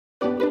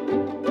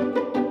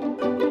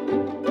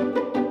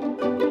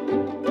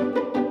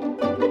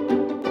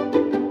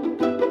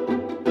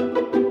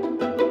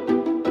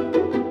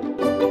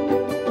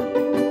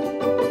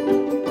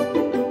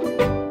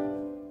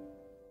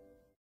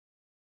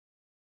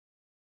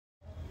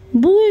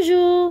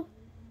Bonjour,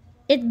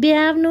 it's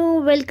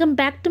bienvenue. Welcome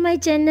back to my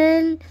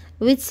channel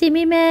with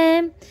Simi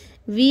ma'am.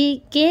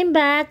 We came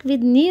back with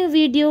new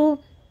video,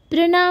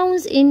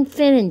 pronouns in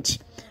French.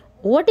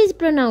 What is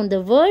pronoun?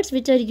 The words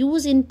which are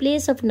used in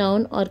place of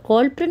noun are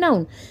called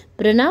pronoun.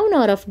 Pronoun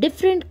are of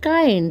different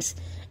kinds,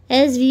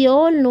 as we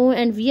all know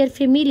and we are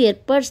familiar.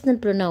 Personal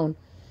pronoun,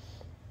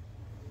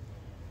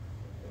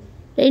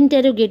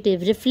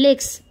 interrogative,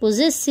 reflex,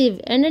 possessive,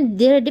 and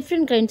there are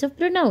different kinds of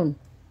pronoun.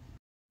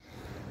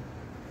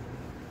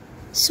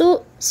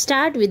 So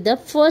start with the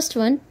first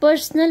one,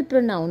 personal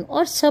pronoun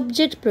or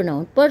subject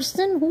pronoun.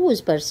 Person, who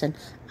is person?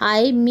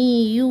 I,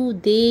 me, you,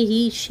 they,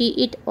 he, she,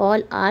 it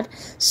all are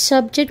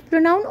subject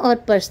pronoun or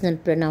personal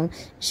pronoun.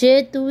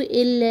 Je, tu,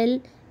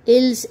 il,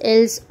 ils,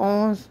 elles,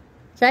 on,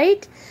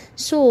 right?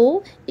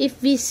 So if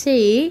we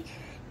say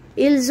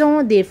ils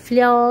ont des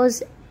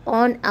fleurs,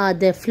 on are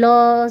the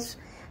flowers,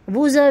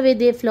 vous avez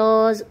des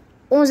fleurs,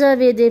 on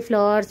avez des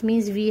flowers,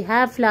 means we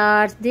have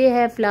flowers, they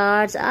have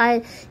flowers,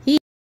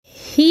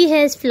 he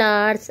has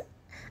flowers,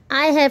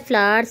 I have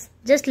flowers.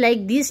 Just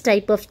like these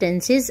type of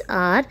tenses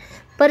are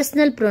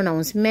personal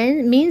pronouns.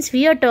 Means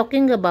we are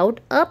talking about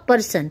a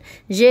person.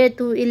 जे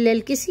तू इल्ल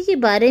किसी के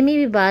बारे में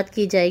भी बात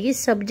की जाएगी.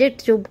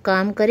 Subject जो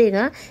काम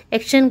करेगा,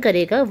 एक्शन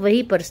करेगा,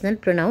 वही पर्सनल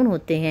प्रोनाउन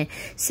होते हैं.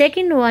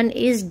 Second one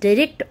is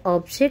direct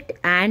object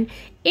and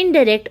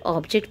indirect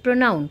object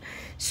pronoun.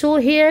 So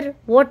here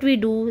what we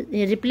do,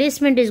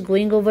 replacement is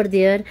going over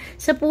there.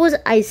 Suppose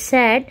I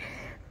said,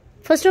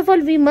 first of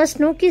all we must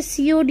know कि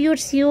COD और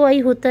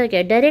COI होता है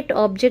क्या. Direct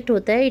object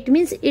होता है, it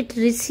means it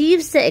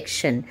receives the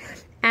action.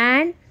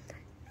 And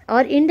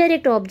और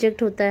indirect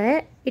object होता है,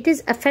 it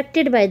is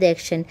affected by the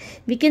action.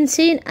 We can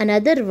say in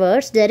another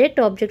words, direct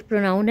object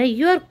pronoun है,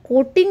 you are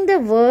coating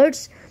the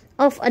words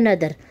of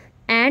another.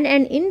 And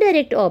an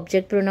indirect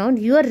object pronoun,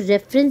 you are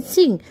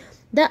referencing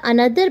the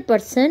another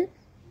person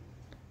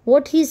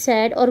what he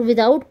said or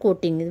without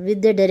quoting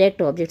with the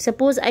direct object.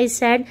 Suppose I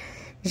said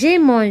j'ai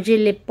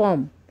mangé les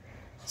pommes.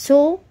 So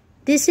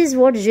this is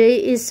what je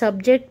is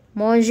subject,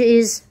 manger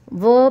is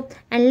verb,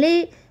 and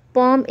les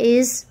pommes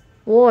is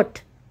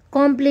what?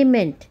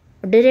 Complement,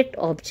 direct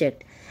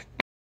object.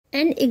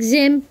 An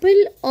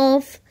example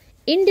of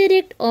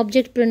indirect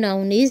object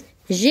pronoun is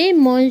je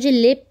mange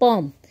les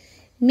pommes.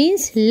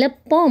 Means la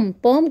pomme.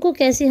 Pomme को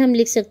कैसे हम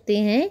लिख सकते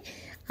हैं?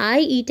 I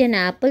eat an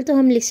apple, तो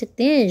हम लिख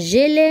सकते हैं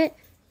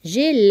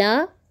je la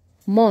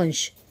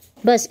mange.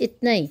 बस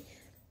इतना ही.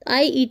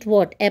 आई ईट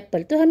वॉट?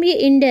 एप्पल. तो हम ये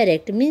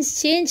इनडायरेक्ट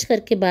मीन्स चेंज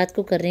करके बात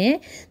को कर रहे हैं,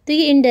 तो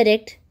ये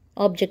इनडायरेक्ट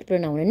ऑब्जेक्ट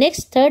प्रोनाउन है.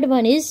 Next third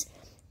one is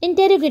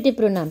interrogative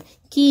pronoun.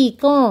 की,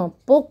 कौन,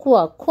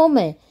 पोकुआ,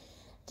 खोमे,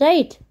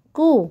 राइट,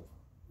 कु,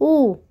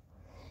 ऊ,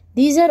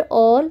 these are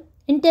all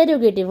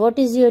interrogative. What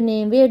is your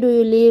name, where do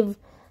you live,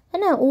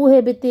 है ना, ऊ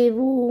है बेते,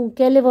 वो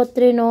कैले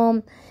वोत्रे नोम.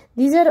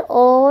 These are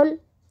all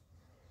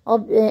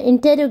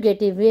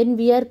interrogative. When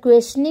we are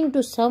questioning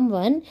to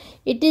someone,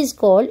 it is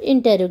called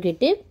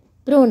interrogative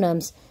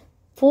pronoms.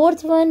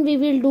 Fourth one we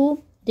will do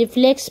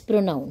reflex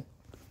pronoun.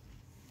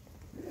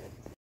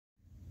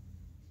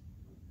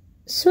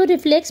 So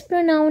reflex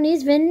pronoun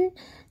is when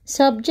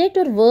subject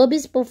or verb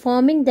is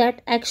performing that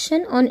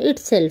action on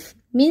itself.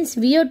 Means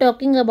we are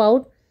talking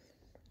about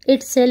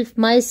itself,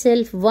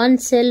 myself,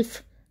 oneself,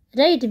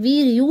 right? We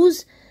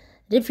use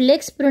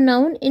reflex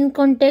pronoun in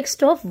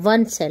context of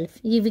oneself.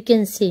 We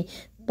can say,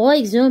 for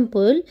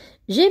example,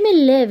 je me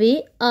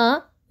lève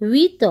à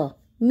 8 heures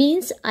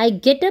means I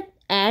get up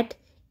at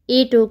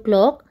 8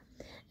 o'clock,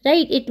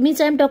 right? It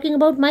means I am talking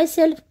about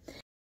myself.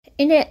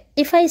 And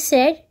if I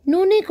said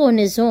nous nous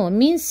connaissons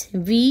means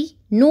we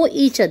know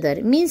each other,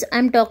 means I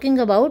am talking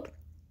about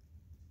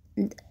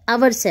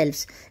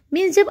ourselves.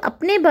 means जब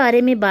अपने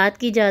बारे में बात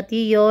की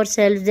जाती है, your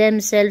self, them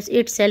self,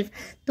 it self,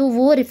 तो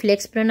वो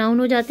रिफ्लेक्स प्रोनाउन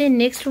हो जाते हैं.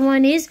 Next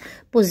one is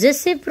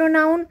possessive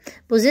pronoun.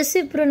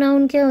 Possessive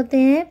pronoun क्या होते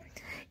हैं?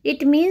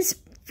 It means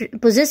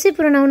possessive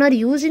pronoun are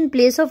used in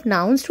place of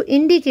nouns to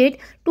indicate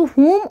to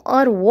whom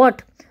or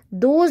what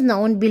those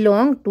nouns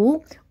belong to.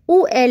 Où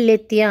est le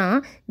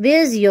tien?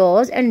 Where's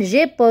yours? And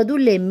j'ai perdu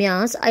les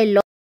miens.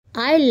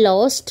 I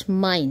lost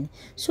mine.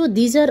 So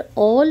these are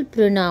all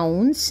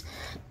pronouns.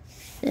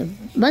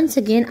 Once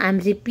again, I am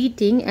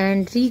repeating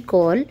and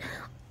recall.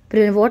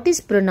 What is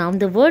pronoun?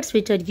 The words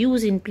which are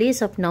used in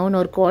place of noun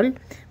are called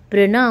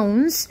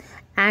pronouns.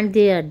 And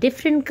there are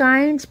different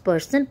kinds: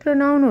 personal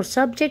pronoun or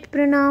subject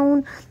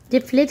pronoun,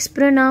 reflex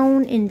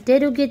pronoun,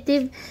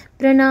 interrogative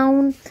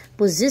pronoun,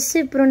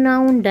 possessive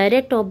pronoun,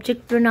 direct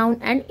object pronoun,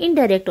 and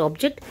indirect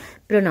object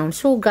pronoun.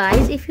 So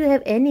guys, if you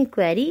have any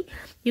query,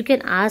 you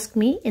can ask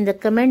me in the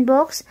comment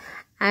box.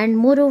 And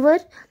moreover,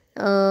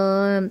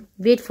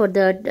 wait for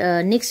the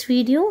next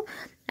video.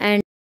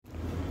 And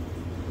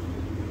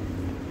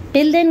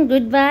till then,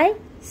 goodbye.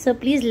 So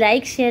please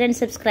like, share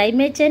and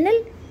subscribe my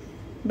channel.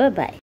 Bye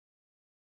bye.